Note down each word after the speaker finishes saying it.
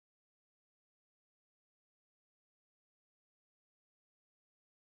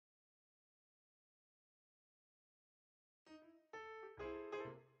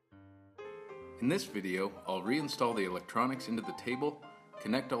In this video, I'll reinstall the electronics into the table,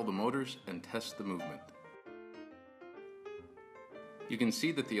 connect all the motors, and test the movement. You can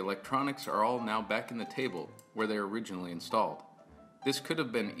see that the electronics are all now back in the table where they were originally installed. This could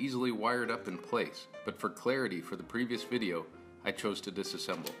have been easily wired up in place, but for clarity for the previous video, I chose to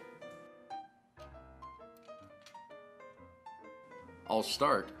disassemble. I'll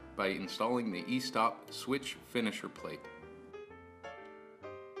start by installing the e-stop switch finisher plate.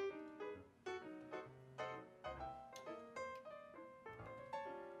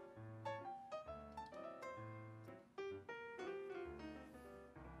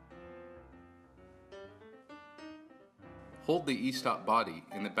 Hold the e-stop body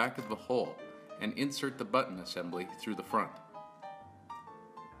in the back of the hole and insert the button assembly through the front.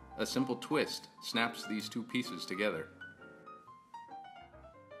 A simple twist snaps these two pieces together.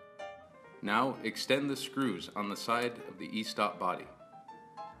 Now extend the screws on the side of the e-stop body.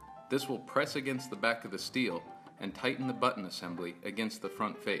 This will press against the back of the steel and tighten the button assembly against the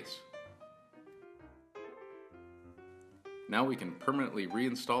front face. Now we can permanently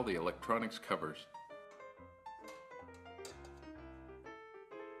reinstall the electronics covers.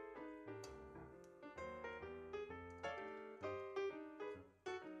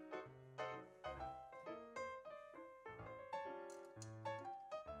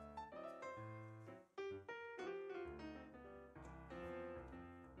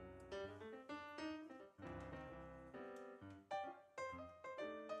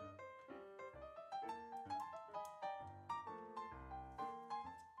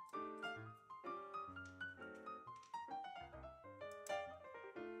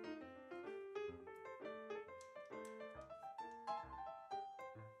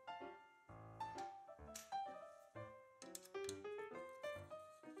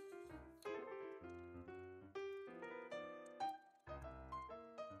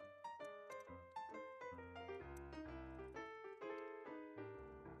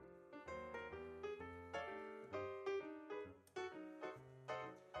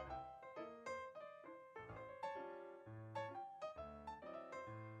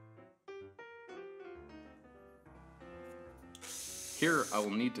 Here I will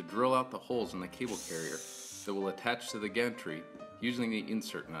need to drill out the holes in the cable carrier that will attach to the gantry using the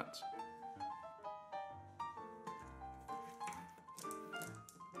insert nuts.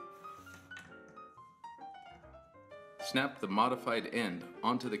 Snap the modified end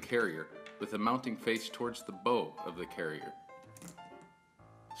onto the carrier with the mounting face towards the bow of the carrier.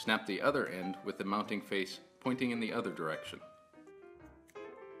 Snap the other end with the mounting face pointing in the other direction.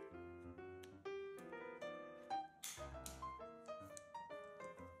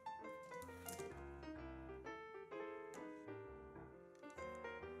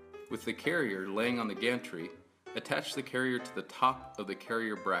 With the carrier laying on the gantry, attach the carrier to the top of the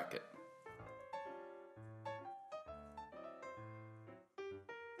carrier bracket.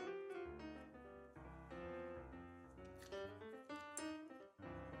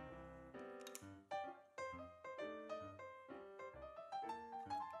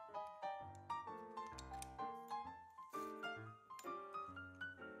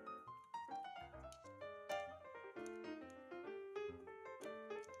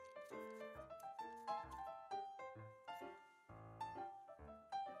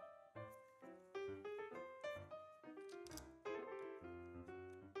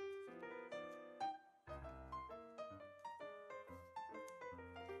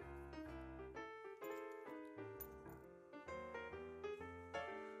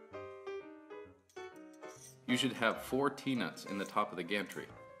 You should have 4 T-nuts in the top of the gantry.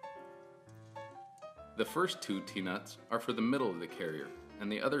 The first 2 T-nuts are for the middle of the carrier, and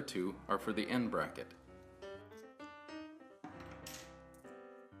the other 2 are for the end bracket.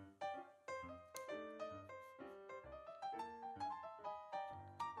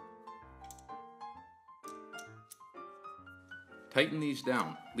 Tighten these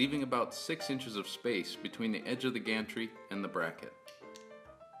down, leaving about 6 inches of space between the edge of the gantry and the bracket.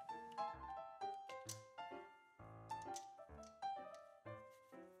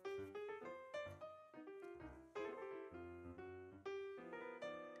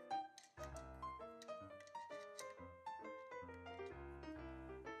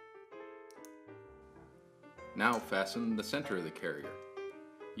 Now fasten the center of the carrier.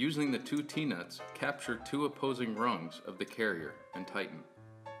 Using the 2 T-nuts, capture 2 opposing rungs of the carrier and tighten.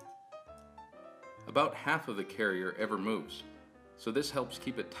 About half of the carrier ever moves, so this helps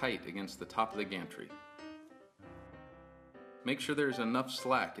keep it tight against the top of the gantry. Make sure there is enough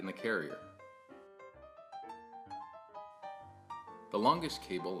slack in the carrier. The longest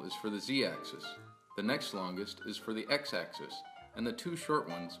cable is for the Z-axis. The next longest is for the X-axis, and the two short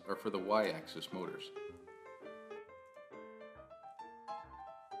ones are for the Y-axis motors.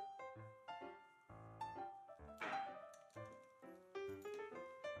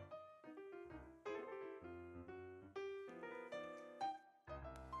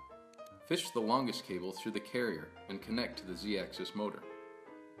 Fish the longest cable through the carrier and connect to the Z-axis motor.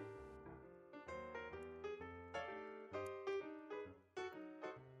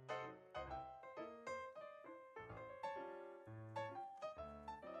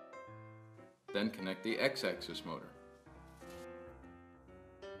 Then connect the X-axis motor.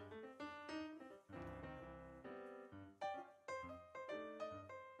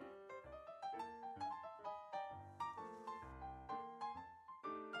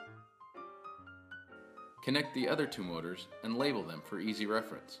 Connect the other two motors and label them for easy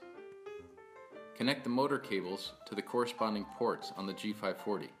reference. Connect the motor cables to the corresponding ports on the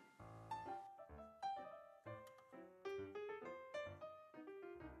G540.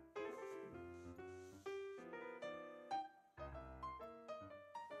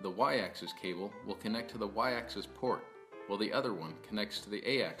 The Y-axis cable will connect to the Y-axis port, while the other one connects to the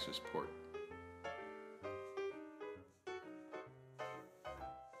A-axis port.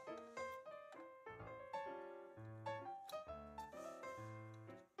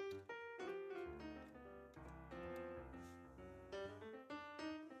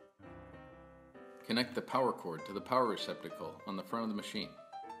 Connect the power cord to the power receptacle on the front of the machine.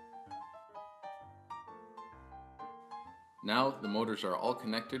 Now the motors are all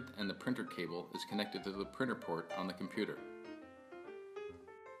connected and the printer cable is connected to the printer port on the computer.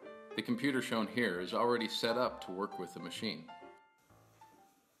 The computer shown here is already set up to work with the machine.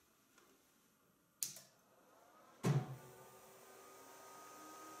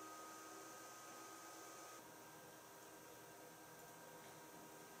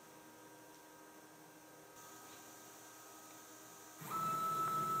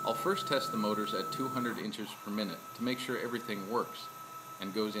 I'll first test the motors at 200 inches per minute to make sure everything works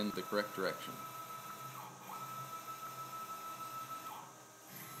and goes in the correct direction.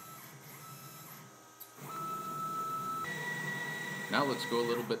 Now let's go a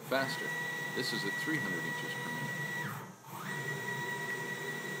little bit faster. This is at 300 inches per minute.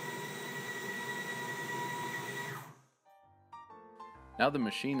 Now the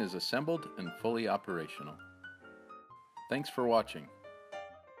machine is assembled and fully operational. Thanks for watching.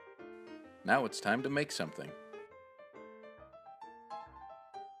 Now it's time to make something.